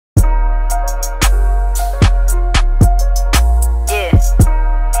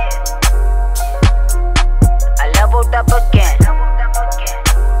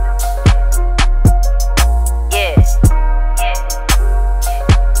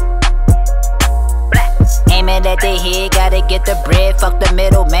that they hear, gotta get the bread. Fuck the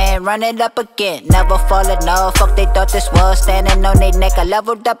middleman, run it up again. Never falling off, fuck they thought this was. Standing on their neck, I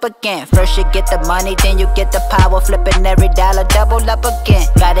leveled up again. First you get the money, then you get the power. Flipping every dollar, double up again.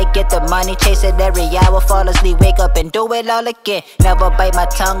 Gotta get the money, chase it every hour. Fall asleep, wake up and do it all again. Never bite my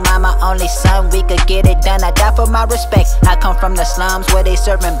tongue, mama only son. We could get it done, I die for my respect. I come from the slums where they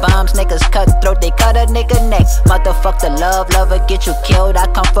serving bombs. Niggas cutthroat, they cut a nigga neck. Motherfuck the love, lover get you killed.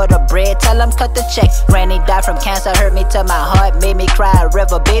 I come for the bread, tell them cut the check. Granny died from cancer, hurt me to my heart, made me cry a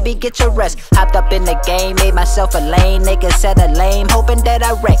river. Baby, get your rest. Hopped up in the game, made myself a lane. Niggas said a lame, hoping that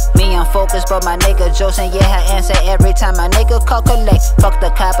I wreck. Me on focus, but my nigga Joseph, yeah, I answer every time my nigga call collect. Fuck the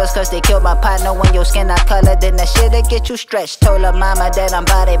coppers, cause they killed my partner. When your skin not colored, then that shit'll get you stretched. Told her mama that I'm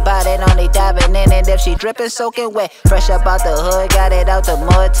body, only diving in it if she dripping, soaking wet. Fresh up out the hood, got it out the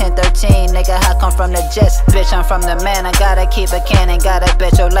mud. 10-13, nigga, I come from the jets. Bitch, I'm from the man, I gotta keep a cannon. Gotta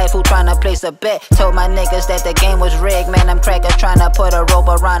bet your life who tryna place a bet. Told my niggas that the game was rigged, man, I'm crackers tryna put a rope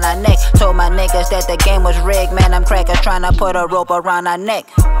around our neck. Told my niggas that the game was rigged, man, I'm crackers tryna put a rope around our neck.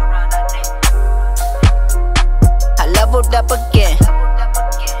 I leveled up again.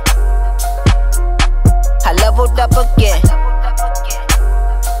 I leveled up again.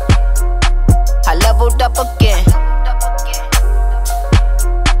 I leveled up again.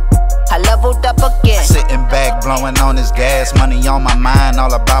 I leveled up again. Sitting back, blowing on this gas. Money on my mind,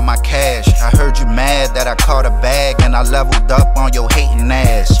 all about my cash. I heard you mad that I caught a bag, and I leveled up on your hating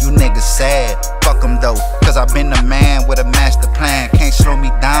ass. You niggas sad, fuck them though, cause I been the man with a master plan. Can't slow me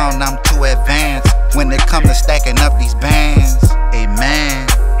down, I'm too advanced when it come to stacking up these bands. Amen.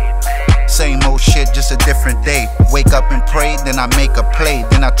 Same old shit, just a different day. Wake up and pray, then I make a play.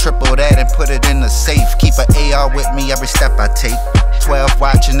 Then I triple that and put it in the safe. Keep an AR with me every step I take. 12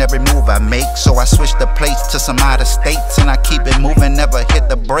 watching every move I make. So I switch the plates to some out of states, and I keep it moving, never hit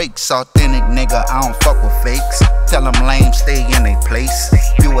the brakes. Authentic nigga, I don't fuck with fakes. Tell them lame, stay in their place.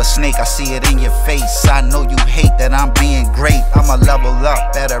 You a snake, I see it in your face. I know you hate that I'm being great. I'ma level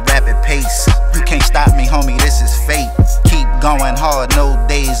up at a rapid pace. You can't stop me, homie, this is fate. Keep going hard, no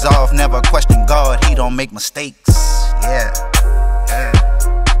days off. Never question God, he don't make mistakes. Yeah, yeah.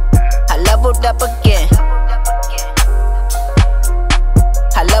 I leveled up again.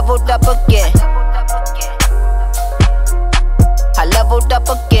 I leveled up again. I leveled up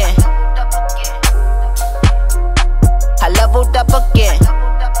again.